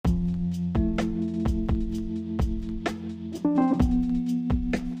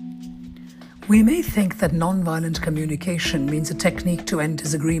We may think that nonviolent communication means a technique to end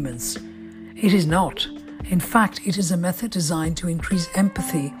disagreements. It is not. In fact, it is a method designed to increase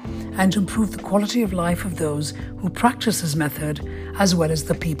empathy and improve the quality of life of those who practice this method, as well as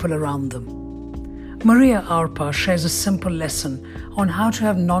the people around them. Maria Arpa shares a simple lesson on how to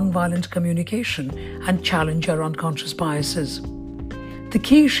have nonviolent communication and challenge our unconscious biases. The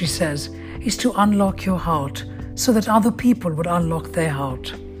key, she says, is to unlock your heart so that other people would unlock their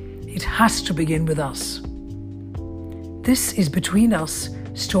heart. It has to begin with us. This is Between Us,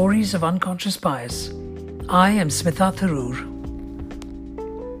 Stories of Unconscious Bias. I am Smitha Tharoor.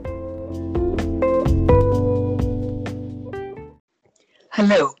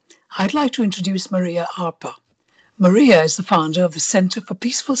 Hello, I'd like to introduce Maria Arpa. Maria is the founder of the Center for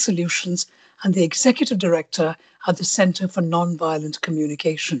Peaceful Solutions and the executive director at the Center for Nonviolent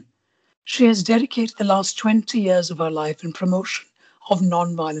Communication. She has dedicated the last 20 years of her life in promotion of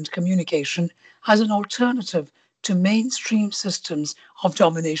nonviolent communication as an alternative to mainstream systems of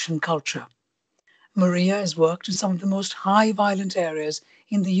domination culture. Maria has worked in some of the most high violent areas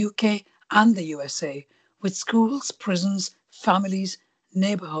in the UK and the USA, with schools, prisons, families,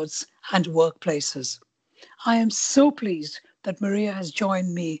 neighborhoods, and workplaces. I am so pleased that Maria has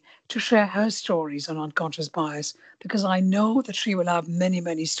joined me to share her stories on unconscious bias, because I know that she will have many,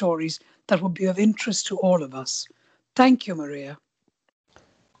 many stories that will be of interest to all of us. Thank you, Maria.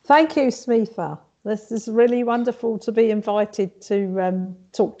 Thank you, Smitha. This is really wonderful to be invited to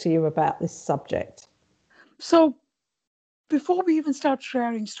talk to you about this subject. So, before we even start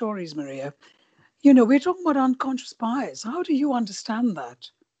sharing stories, Maria, we're talking about unconscious bias. How do you understand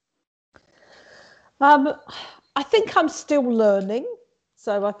that? I think I'm still learning.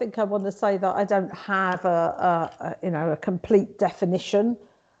 So I think I want to say that I don't have a complete definition.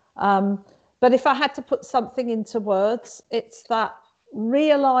 But if I had to put something into words, it's that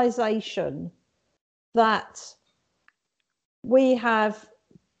realization that we have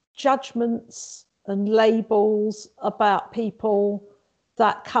judgments and labels about people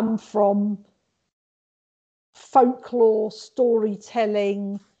that come from folklore,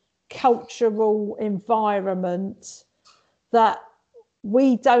 storytelling, cultural environment that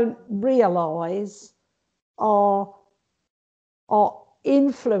we don't realize are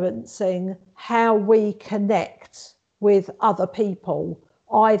influencing how we connect with other people,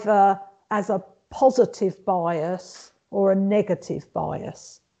 either as a positive bias or a negative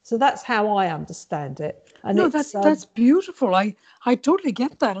bias. So that's how I understand it. And no, that's beautiful. I totally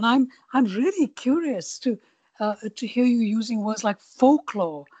get that, and I'm really curious to hear you using words like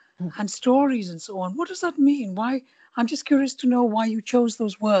folklore and stories and so on. What does that mean? Why? I'm just curious to know why you chose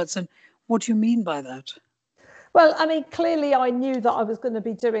those words and what you mean by that. Well, I mean, clearly I knew that I was going to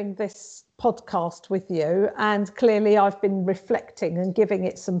be doing this podcast with you, and clearly I've been reflecting and giving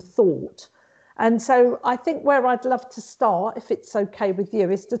it some thought. And so I think where I'd love to start, if it's okay with you,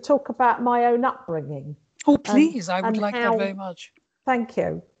 is to talk about my own upbringing. Oh, please. I would like that very much. Thank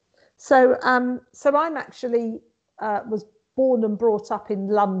you. So I'm actually was born and brought up in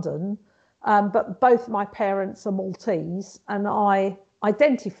London, but both my parents are Maltese, and I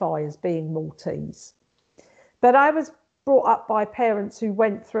identify as being Maltese. But I was brought up by parents who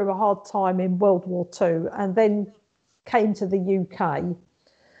went through a hard time in World War II and then came to the UK.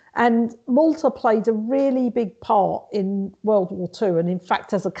 And Malta played a really big part in World War II. And in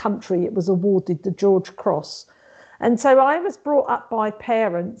fact, as a country, it was awarded the George Cross. And so I was brought up by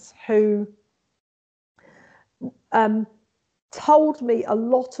parents who told me a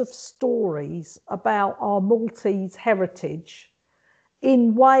lot of stories about our Maltese heritage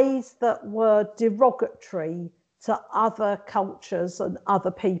in ways that were derogatory to other cultures and other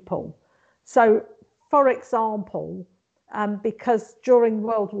people. So, for example, because during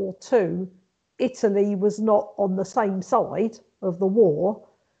World War II, Italy was not on the same side of the war,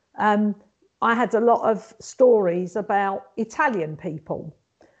 I had a lot of stories about Italian people,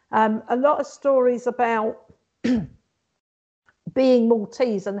 a lot of stories about being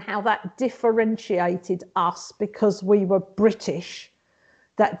Maltese and how that differentiated us because we were British,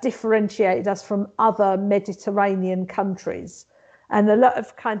 that differentiated us from other Mediterranean countries, and a lot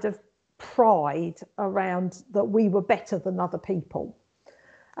of kind of pride around that we were better than other people.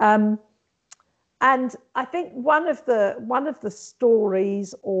 And I think one of the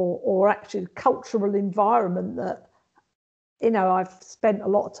stories or actually cultural environment that I've spent a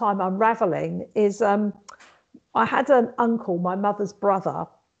lot of time unraveling is I had an uncle, my mother's brother,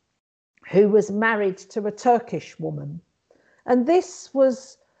 who was married to a Turkish woman. And this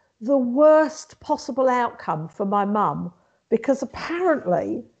was the worst possible outcome for my mum, because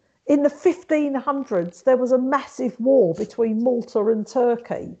apparently in the 1500s, there was a massive war between Malta and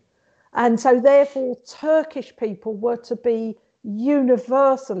Turkey. And so therefore Turkish people were to be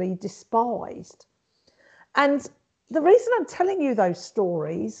universally despised. And the reason I'm telling you those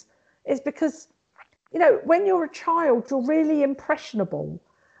stories is because, you know, when you're a child, you're really impressionable.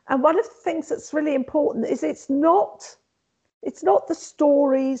 And one of the things that's really important is it's not the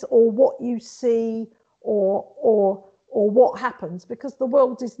stories or what you see or what happens, because the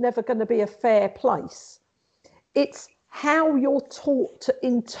world is never going to be a fair place. It's how you're taught to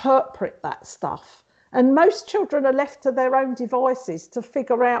interpret that stuff. And most children are left to their own devices to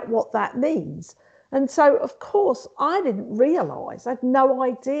figure out what that means. And so, of course, I didn't realise, I had no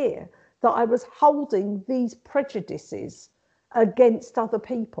idea that I was holding these prejudices against other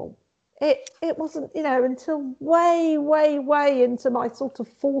people. It wasn't, you know, until way into my sort of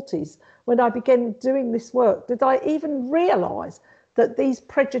 40s when I began doing this work did I even realise that these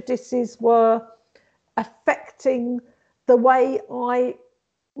prejudices were affecting the way I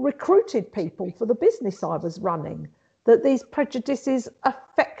recruited people for the business I was running, that these prejudices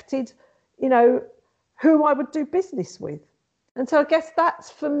affected, you know, who I would do business with. And so I guess that's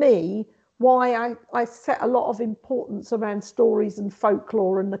for me why I set a lot of importance around stories and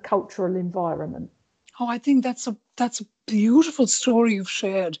folklore and the cultural environment. Oh, I think that's a beautiful story you've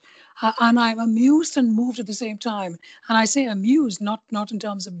shared, and I'm amused and moved at the same time. And I say amused, not in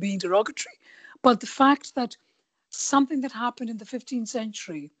terms of being derogatory, but the fact that something that happened in the 15th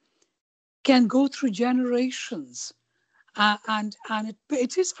century can go through generations, and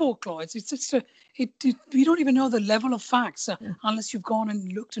it is folklore. It's just we don't even know the level of facts unless you've gone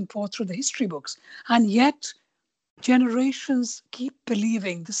and looked and poured through the history books, and yet generations keep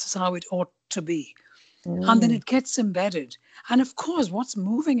believing this is how it ought to be. And then it gets embedded. And of course, what's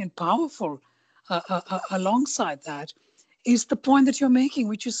moving and powerful alongside that is the point that you're making,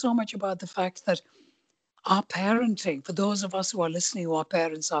 which is so much about the fact that our parenting, for those of us who are listening who are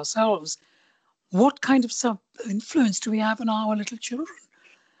parents ourselves, what kind of influence do we have on our little children?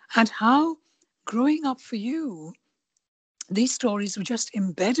 And how, growing up for you, these stories were just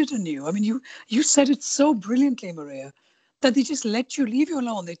embedded in you. I mean, you said it so brilliantly, Maria, that they just leave you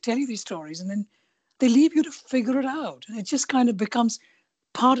alone. They tell you these stories and then they leave you to figure it out. And it just kind of becomes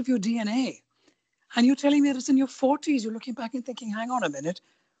part of your DNA. And you're telling me that it's in your 40s, you're looking back and thinking, hang on a minute,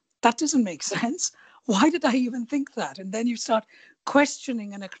 that doesn't make sense. Why did I even think that? And then you start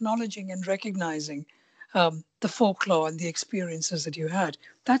questioning and acknowledging and recognizing the folklore and the experiences that you had.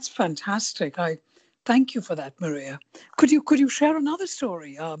 That's fantastic. I thank you for that, Maria. Could you share another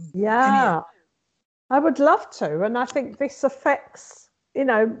story? Yeah, I would love to. And I think this affects, you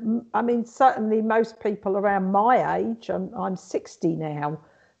know, I mean, certainly most people around my age. I'm 60 now.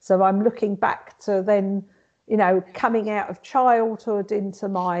 So I'm looking back to then, you know, coming out of childhood into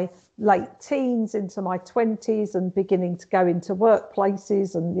my late teens, into my 20s, and beginning to go into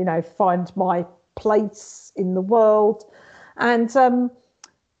workplaces and, you know, find my place in the world. And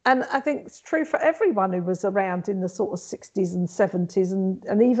I think it's true for everyone who was around in the sort of 60s and 70s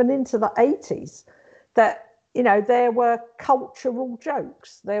and even into the 80s, that, you know, there were cultural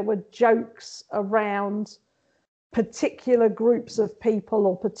jokes. There were jokes around particular groups of people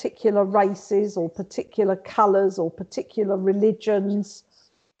or particular races or particular colours or particular religions.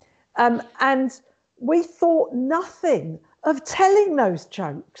 And we thought nothing of telling those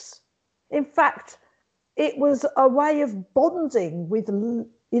jokes. In fact, it was a way of bonding with,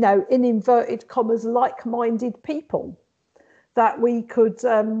 you know, in inverted commas, like-minded people, that we could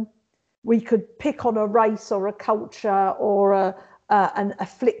pick on a race or a culture or an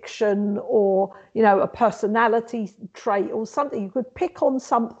affliction or, you know, a personality trait or something. You could pick on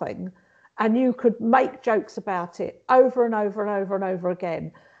something and you could make jokes about it over and over and over and over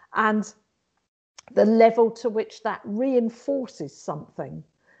again. And the level to which that reinforces something.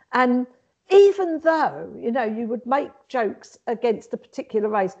 And even though, you know, you would make jokes against a particular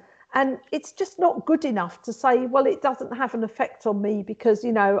race, and it's just not good enough to say, well, it doesn't have an effect on me because,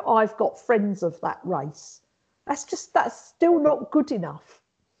 you know, I've got friends of that race. That's still not good enough.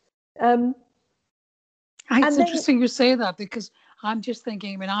 It's interesting you say that, because I'm just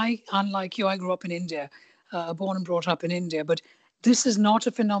thinking, I mean, unlike you, I grew up in India, born and brought up in India, but this is not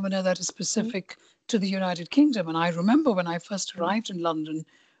a phenomenon that is specific to the United Kingdom. And I remember when I first arrived in London,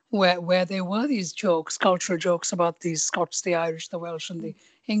 where there were these jokes, cultural jokes about the Scots, the Irish, the Welsh, and the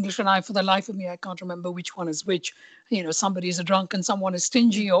English. And for the life of me, I can't remember which one is which. You know, somebody is a drunk and someone is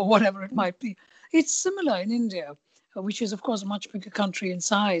stingy or whatever it might be. It's similar in India, which is, of course, a much bigger country in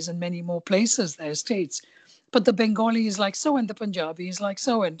size and many more places, their states. But the Bengali is like so, and the Punjabi is like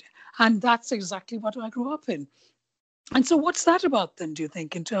so, and that's exactly what I grew up in. And so what's that about then, do you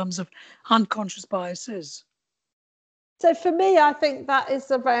think, in terms of unconscious biases? So for me, I think that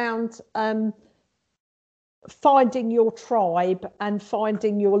is around finding your tribe and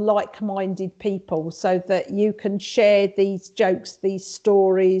finding your like-minded people so that you can share these jokes, these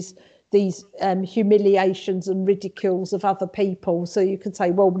stories, these humiliations and ridicules of other people. So you can say,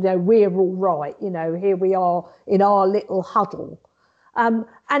 well, you know, we're all right. You know, here we are in our little huddle. And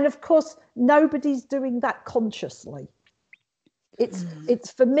of course, nobody's doing that consciously.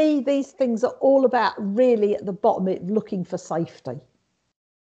 It's for me, these things are all about really at the bottom, it looking for safety.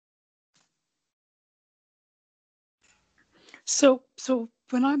 So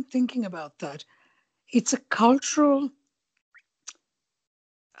when I'm thinking about that, it's a cultural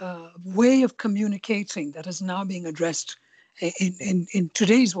way of communicating that is now being addressed in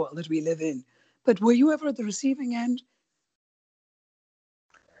today's world that we live in. But were you ever at the receiving end?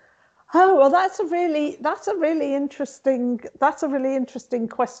 Oh, well, that's a really interesting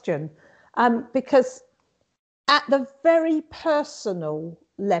question, because at the very personal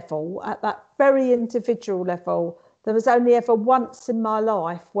level, at that very individual level, there was only ever once in my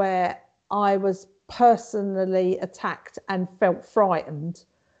life where I was personally attacked and felt frightened.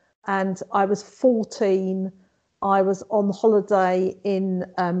 And I was 14. I was on holiday in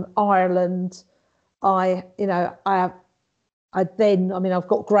Ireland. I've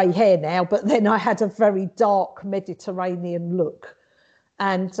got grey hair now, but then I had a very dark Mediterranean look.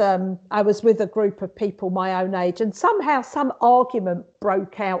 And I was with a group of people my own age, and somehow some argument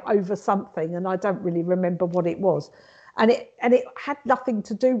broke out over something, and I don't really remember what it was. And it had nothing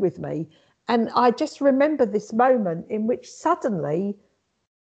to do with me. And I just remember this moment in which suddenly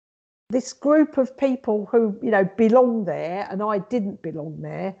this group of people who, you know, belonged there and I didn't belong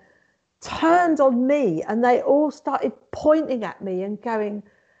there, turned on me, and they all started pointing at me and going,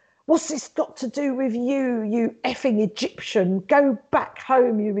 what's this got to do with you, you effing Egyptian? Go back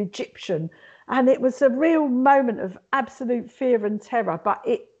home, you Egyptian. And it was a real moment of absolute fear and terror, but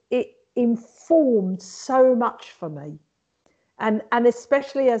it informed so much for me. And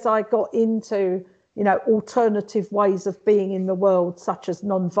especially as I got into, you know, alternative ways of being in the world, such as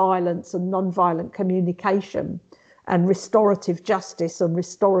non-violence and non-violent communication and restorative justice and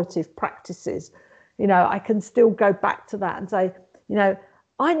restorative practices, you know, I can still go back to that and say, you know,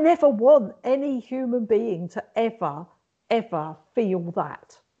 I never want any human being to ever feel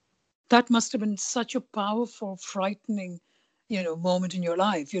that. That must have been such a powerful, frightening, moment in your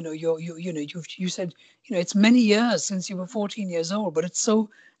life. You said, it's many years since you were 14 years old, but it's so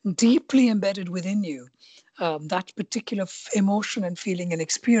deeply embedded within you, that particular emotion and feeling and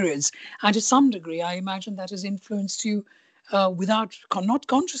experience. And to some degree, I imagine that has influenced you not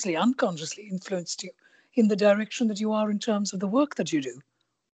consciously, unconsciously influenced you in the direction that you are in terms of the work that you do.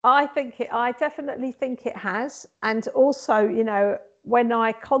 I definitely think it has. And also, when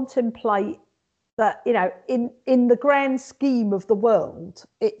I contemplate that, in the grand scheme of the world,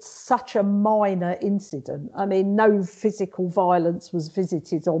 it's such a minor incident. I mean, no physical violence was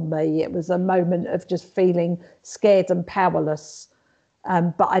visited on me. It was a moment of just feeling scared and powerless.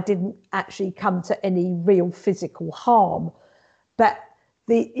 But I didn't actually come to any real physical harm. But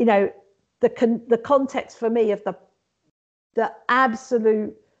the context for me of the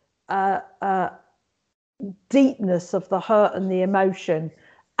absolute deepness of the hurt and the emotion,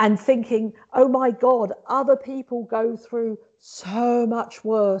 and thinking, oh my God, other people go through so much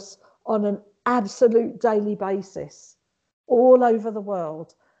worse on an absolute daily basis all over the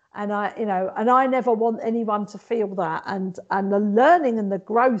world. And I never want anyone to feel that. And the learning and the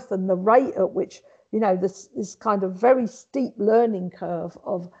growth and the rate at which, this kind of very steep learning curve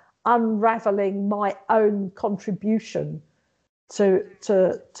of unraveling my own contribution to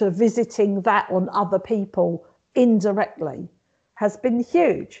visiting that on other people indirectly has been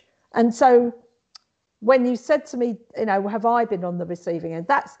huge. And so when you said to me, have I been on the receiving end?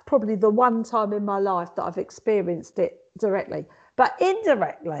 That's probably the one time in my life that I've experienced it directly. But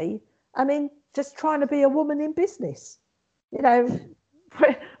indirectly, I mean, just trying to be a woman in business, I'm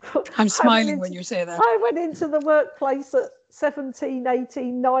smiling when you say that. I went into the workplace at 17,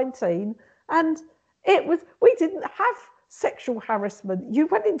 18, 19, and we didn't have sexual harassment. You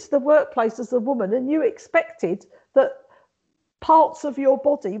went into the workplace as a woman and you expected that parts of your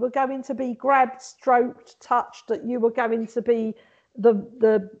body were going to be grabbed, stroked, touched, that you were going to be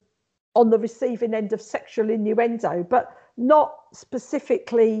on the receiving end of sexual innuendo, but not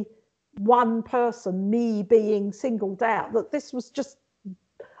specifically one person, me, being singled out, that this was just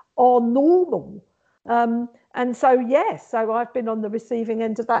our normal. And so, yes, so I've been on the receiving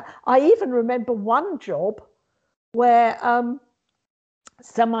end of that. I even remember one job where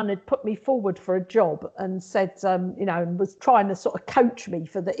someone had put me forward for a job and said, and was trying to sort of coach me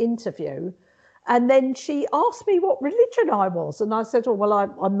for the interview. And then she asked me what religion I was. And I said, oh, well,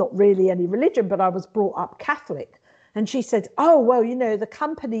 I'm not really any religion, but I was brought up Catholic. And she said, oh, well, you know, the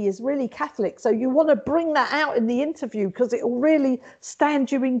company is really Catholic. So you want to bring that out in the interview because it will really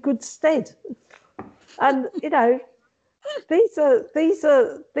stand you in good stead. And, you know, these are things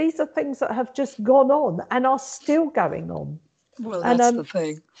that have just gone on and are still going on. Well, that's the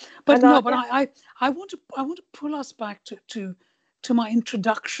thing. But no, but I want to pull us back to my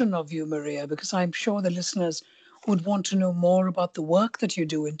introduction of you, Maria, because I'm sure the listeners would want to know more about the work that you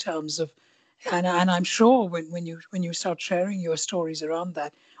do in terms of, and I'm sure when you start sharing your stories around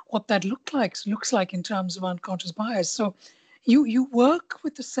that, what that looks like in terms of unconscious bias. So you work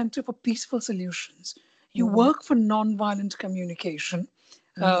with the Center for Peaceful Solutions. You work for nonviolent communication.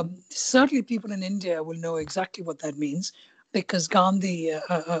 Certainly people in India will know exactly what that means, because Gandhi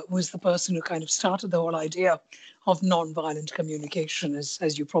was the person who kind of started the whole idea of nonviolent communication,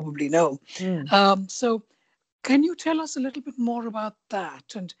 as you probably know. So can you tell us a little bit more about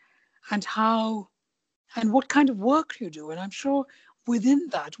that and how and what kind of work you do? And I'm sure within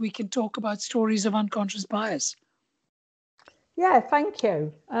that we can talk about stories of unconscious bias. Yeah, thank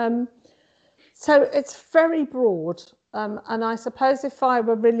you. So it's very broad. And I suppose if I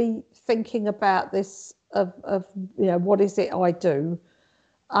were really thinking about this of you know, what is it I do,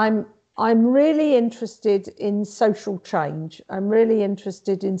 I'm really interested in social change. I'm really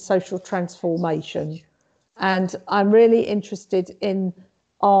interested in social transformation. And I'm really interested in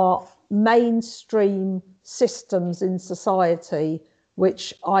our mainstream systems in society,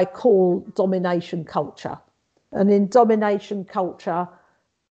 which I call domination culture. And in domination culture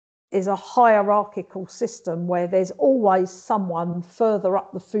is a hierarchical system where there's always someone further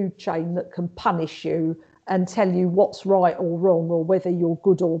up the food chain that can punish you and tell you what's right or wrong or whether you're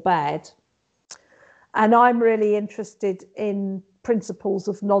good or bad. And I'm really interested in principles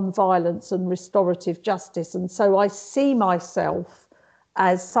of non-violence and restorative justice. And so I see myself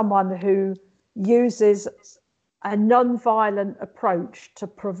as someone who uses a non-violent approach to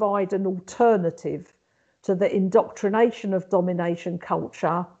provide an alternative to the indoctrination of domination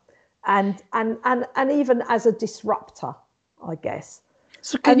culture and even as a disruptor, I guess.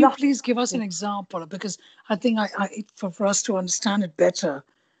 So can you please give us an example? Because I think for us to understand it better,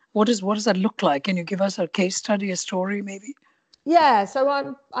 what does that look like? Can you give us a case study, a story maybe? Yeah,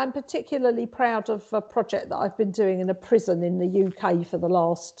 so I'm particularly proud of a project that I've been doing in a prison in the UK for the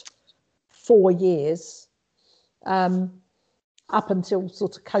last 4 years, up until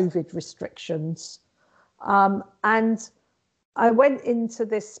sort of COVID restrictions. And I went into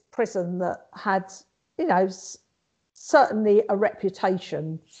this prison that had, you know, certainly a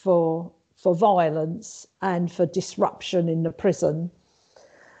reputation for violence and for disruption in the prison.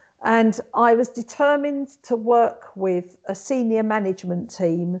 And I was determined to work with a senior management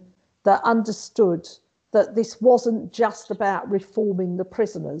team that understood that this wasn't just about reforming the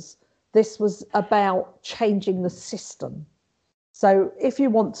prisoners. This was about changing the system. So if you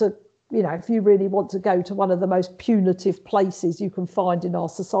want to, you know, if you really want to go to one of the most punitive places you can find in our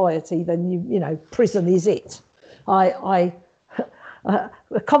society, then you know, prison is it. A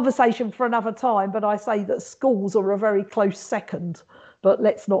conversation for another time, but I say that schools are a very close second. But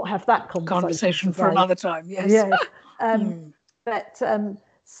let's not have that conversation for another time. Yes. Yeah. But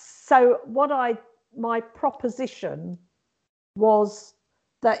so my proposition was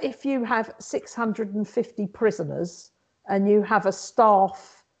that if you have 650 prisoners and you have a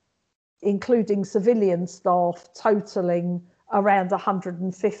staff, including civilian staff, totaling around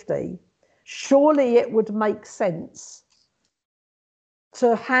 150, surely it would make sense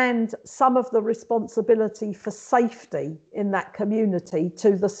to hand some of the responsibility for safety in that community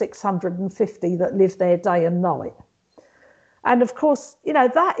to the 650 that live there day and night. And of course, you know,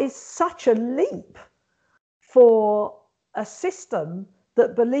 that is such a leap for a system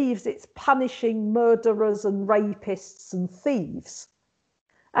that believes it's punishing murderers and rapists and thieves.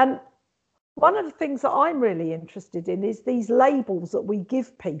 And one of the things that I'm really interested in is these labels that we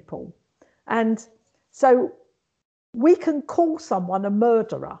give people. And so we can call someone a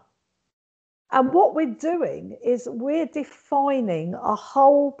murderer. And what we're doing is we're defining a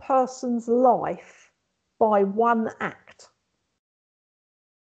whole person's life by one act.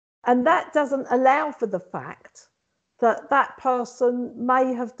 And that doesn't allow for the fact that that person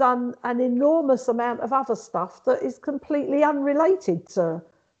may have done an enormous amount of other stuff that is completely unrelated to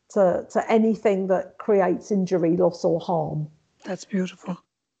anything that creates injury, loss or harm. That's beautiful.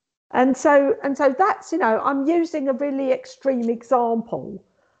 And so that's, you know, I'm using a really extreme example,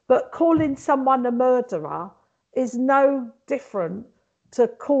 but calling someone a murderer is no different to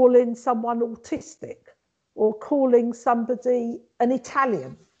calling someone autistic or calling somebody an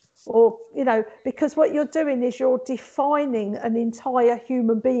Italian or, you know, because what you're doing is you're defining an entire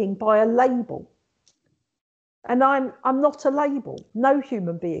human being by a label. And I'm not a label. No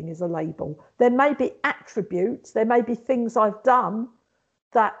human being is a label. There may be attributes, there may be things I've done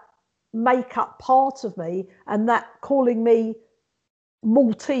that make up part of me, and that calling me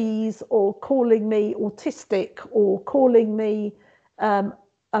Maltese or calling me autistic or calling me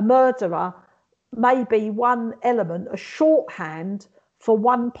a murderer may be one element, a shorthand for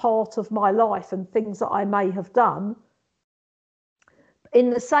one part of my life and things that I may have done. In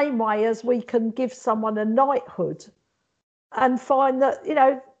the same way as we can give someone a knighthood and find that, you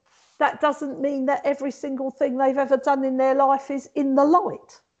know, that doesn't mean that every single thing they've ever done in their life is in the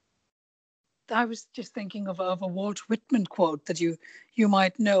light. I was just thinking of a Walt Whitman quote that you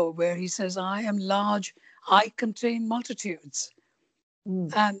might know, where he says, "I am large, I contain multitudes."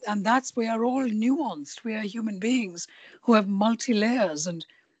 And that's, we are all nuanced. We are human beings who have multi-layers, and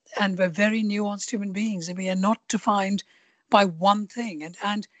we're very nuanced human beings, and we are not defined by one thing.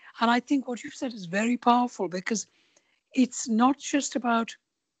 And I think what you've said is very powerful, because it's not just about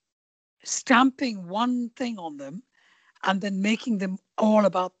stamping one thing on them and then making them all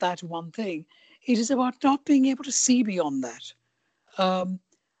about that one thing. It is about not being able to see beyond that.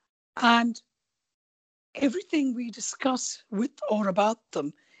 And everything we discuss with or about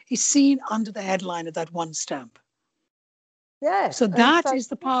them is seen under the headline of that one stamp. Yeah. So that is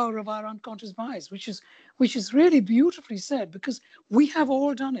the power of our unconscious bias, which is really beautifully said, because we have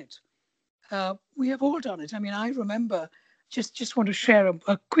all done it. We have all done it. I mean, I remember, just want to share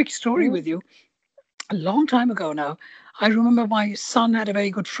a quick story with you. A long time ago now, I remember my son had a very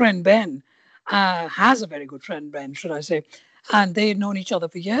good friend, Ben, has a very good friend, Ben, should I say, and they had known each other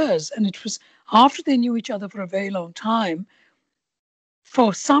for years. And it was after they knew each other for a very long time,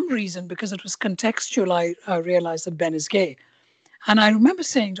 for some reason, because it was contextual, I realized that Ben is gay. And I remember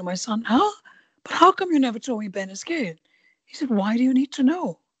saying to my son, but how come you never told me Ben is gay? He said, why do you need to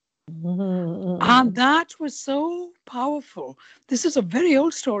know? And that was so powerful. This is a very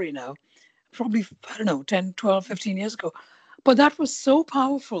old story now, probably, I don't know, 10, 12, 15 years ago. But that was so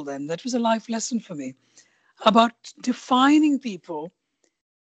powerful then. That was a life lesson for me about defining people,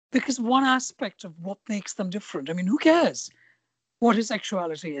 because one aspect of what makes them different. I mean, who cares what his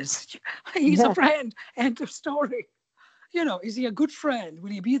sexuality is? He's a friend, end of story. You know, is he a good friend? Will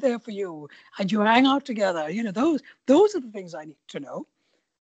he be there for you? And you hang out together? You know, those are the things I need to know.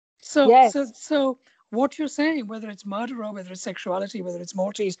 So what you're saying, whether it's murder or whether it's sexuality, whether it's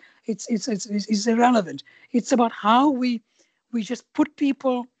Maltese, it's irrelevant. It's about how we just put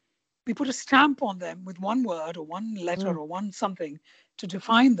people, we put a stamp on them with one word or one letter or one something to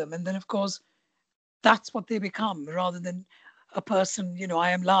define them, and then of course that's what they become, rather than a person. You know, I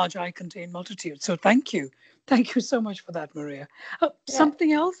am large, I contain multitude. So thank you so much for that, Maria.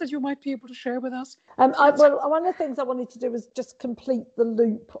 Something else that you might be able to share with us? Well, one of the things I wanted to do was just complete the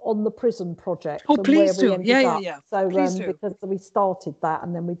loop on the prison project. Oh, please do. Yeah. So because we started that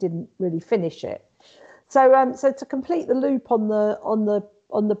and then we didn't really finish it. So to complete the loop on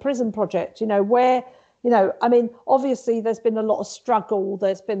the prison project, you know, where, you know, I mean, obviously there's been a lot of struggle,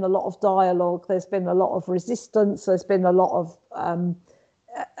 there's been a lot of dialogue, there's been a lot of resistance, there's been a lot of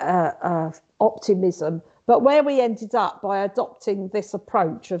optimism. But where we ended up by adopting this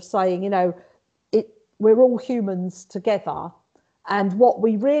approach of saying, you know, we're all humans together, and what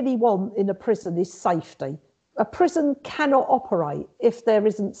we really want in a prison is safety. A prison cannot operate if there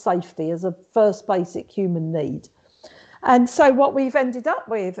isn't safety as a first basic human need. And so what we've ended up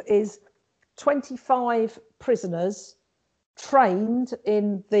with is 25 prisoners trained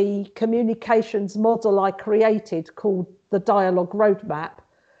in the communications model I created called the Dialogue Roadmap,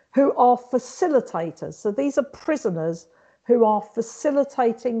 who are facilitators. So these are prisoners who are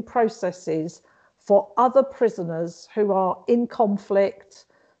facilitating processes for other prisoners who are in conflict,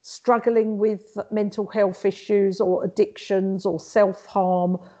 struggling with mental health issues or addictions or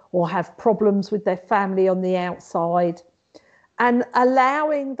self-harm, or have problems with their family on the outside, and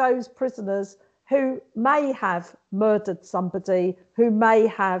allowing those prisoners who may have murdered somebody, who may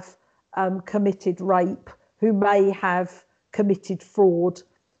have committed rape, who may have committed fraud,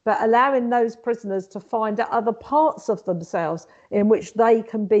 but allowing those prisoners to find out other parts of themselves in which they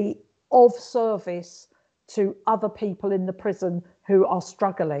can be of service to other people in the prison who are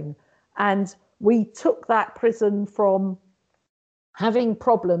struggling. And we took that prison from having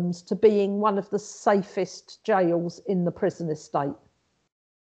problems to being one of the safest jails in the prison estate.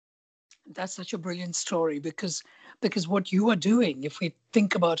 That's such a brilliant story, because what you are doing, if we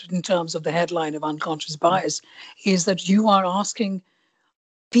think about it in terms of the headline of unconscious bias, is that you are asking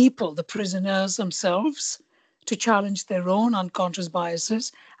people, the prisoners themselves, to challenge their own unconscious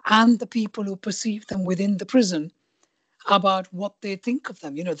biases and the people who perceive them within the prison about what they think of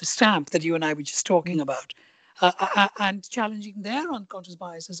them, the stamp that you and I were just talking about, and challenging their unconscious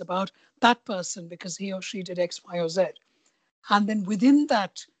biases about that person because he or she did X, Y, or Z. And then within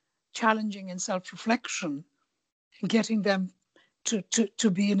that challenging and self-reflection, getting them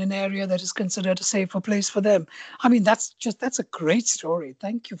to be in an area that is considered a safer place for them. I mean, that's a great story.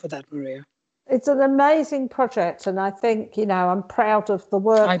 Thank you for that, Maria. It's an amazing project, and I think, I'm proud of the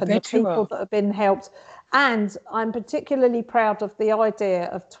work I and the bet you people are. that have been helped. And I'm particularly proud of the idea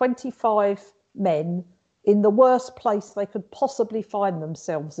of 25 men in the worst place they could possibly find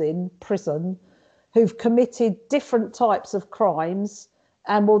themselves in, prison, who've committed different types of crimes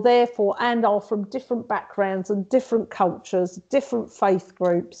and will therefore and are from different backgrounds and different cultures, different faith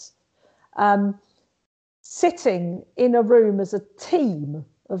groups, sitting in a room as a team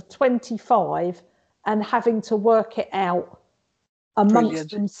of 25 and having to work it out amongst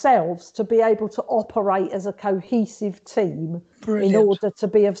Brilliant. themselves to be able to operate as a cohesive team in Brilliant. order to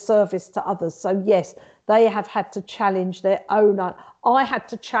be of service to others. So yes, they have had to challenge their own. I had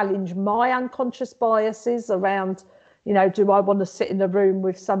to challenge my unconscious biases around, do I want to sit in a room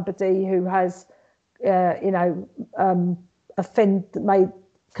with somebody who has,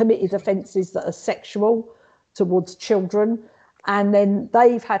 committed offences that are sexual towards children. And then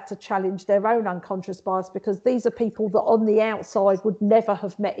they've had to challenge their own unconscious bias because these are people that on the outside would never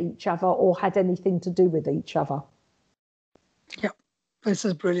have met each other or had anything to do with each other. Yeah, this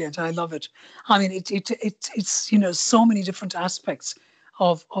is brilliant. I love it. I mean, it's so many different aspects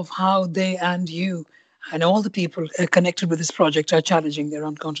of how they and you and all the people connected with this project are challenging their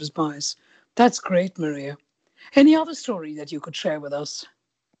unconscious bias. That's great, Maria. Any other story that you could share with us?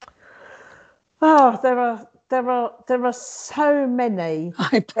 Oh, there are so many.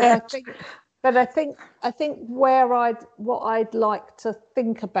 I bet. But I think what I'd like to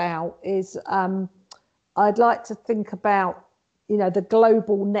think about is I'd like to think about the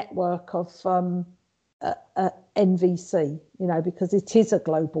global network of NVC, because it is a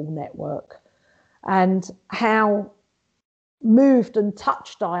global network, and how moved and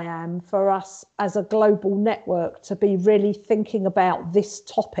touched I am for us as a global network to be really thinking about this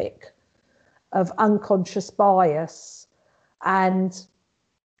topic of unconscious bias and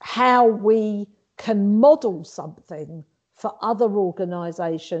how we can model something for other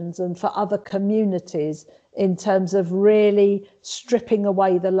organisations and for other communities in terms of really stripping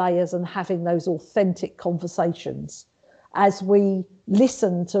away the layers and having those authentic conversations as we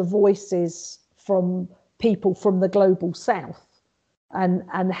listen to voices from people from the global south,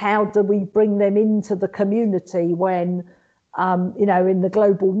 and how do we bring them into the community when in the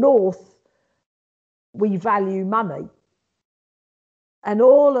global north we value money, and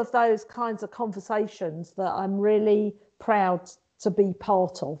all of those kinds of conversations that I'm really proud to be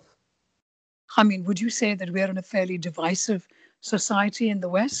part of. I mean, would you say that we're in a fairly divisive society in the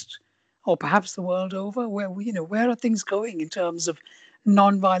West, or perhaps the world over? Where are things going in terms of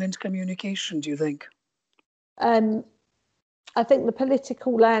non-violent communication, do you think? I think the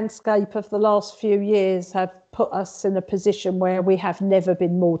political landscape of the last few years have put us in a position where we have never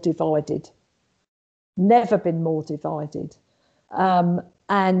been more divided. Never been more divided.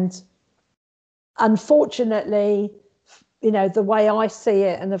 And unfortunately, the way I see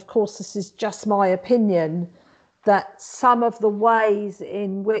it, and of course this is just my opinion, that some of the ways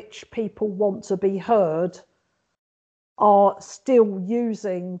in which people want to be heard are still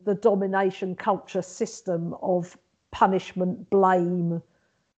using the domination culture system of punishment, blame,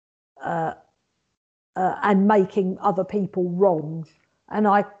 and making other people wrong. And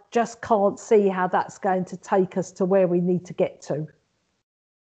I just can't see how that's going to take us to where we need to get to.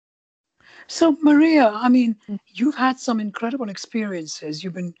 So, Maria, I mean, you've had some incredible experiences.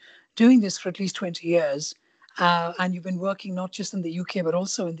 You've been doing this for at least 20 years, and you've been working not just in the UK, but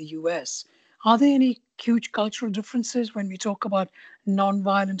also in the US. Are there any huge cultural differences when we talk about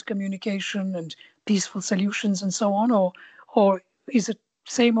non-violent communication and peaceful solutions and so on? Or is it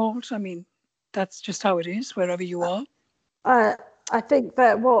same old? I mean, that's just how it is wherever you are. I think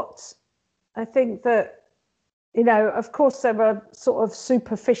that of course, there are sort of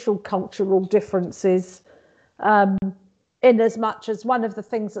superficial cultural differences, in as much as one of the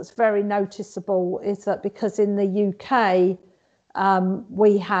things that's very noticeable is that because in the UK,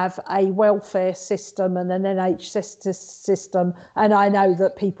 we have a welfare system and an NHS system, and I know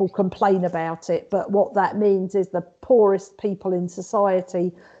that people complain about it, but what that means is the poorest people in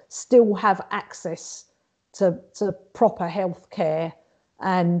society still have access to proper health care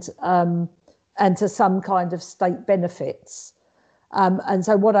and to some kind of state benefits. And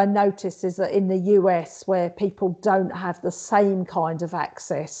so what I noticed is that in the US, where people don't have the same kind of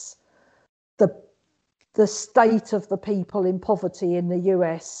access, the state of the people in poverty in the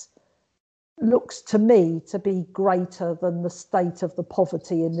US looks to me to be greater than the state of the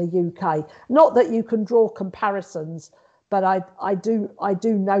poverty in the UK. Not that you can draw comparisons, but I do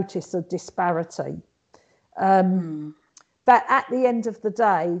notice a disparity. But at the end of the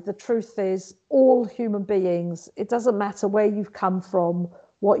day, the truth is all human beings, it doesn't matter where you've come from,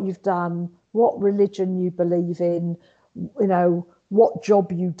 what you've done, what religion you believe in, what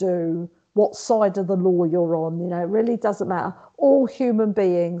job you do, what side of the law you're on, it really doesn't matter. All human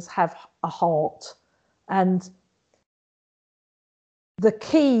beings have a heart. And the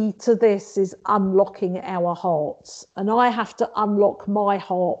key to this is unlocking our hearts. And I have to unlock my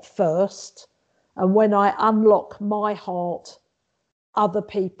heart first. And when I unlock my heart, other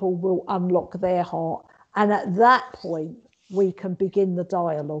people will unlock their heart. And at that point, we can begin the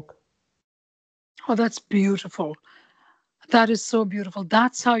dialogue. Oh, that's beautiful. That is so beautiful.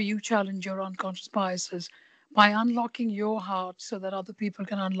 That's how you challenge your unconscious biases, by unlocking your heart so that other people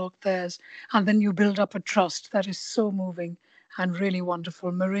can unlock theirs. And then you build up a trust. That is so moving and really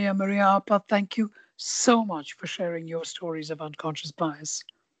wonderful. Maria Harper, thank you so much for sharing your stories of unconscious bias.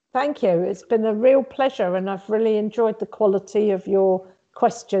 Thank you. It's been a real pleasure, and I've really enjoyed the quality of your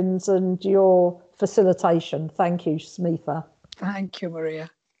questions and your facilitation. Thank you, Smitha. Thank you, Maria.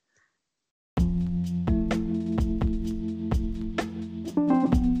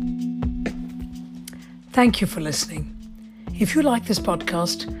 Thank you for listening. If you like this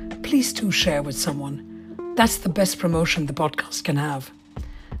podcast, please do share with someone. That's the best promotion the podcast can have.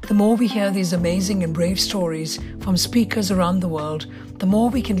 The more we hear these amazing and brave stories from speakers around the world, the more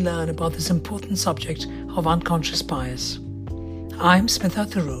we can learn about this important subject of unconscious bias. I'm Smitha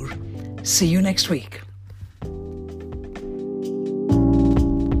Tharoor. See you next week.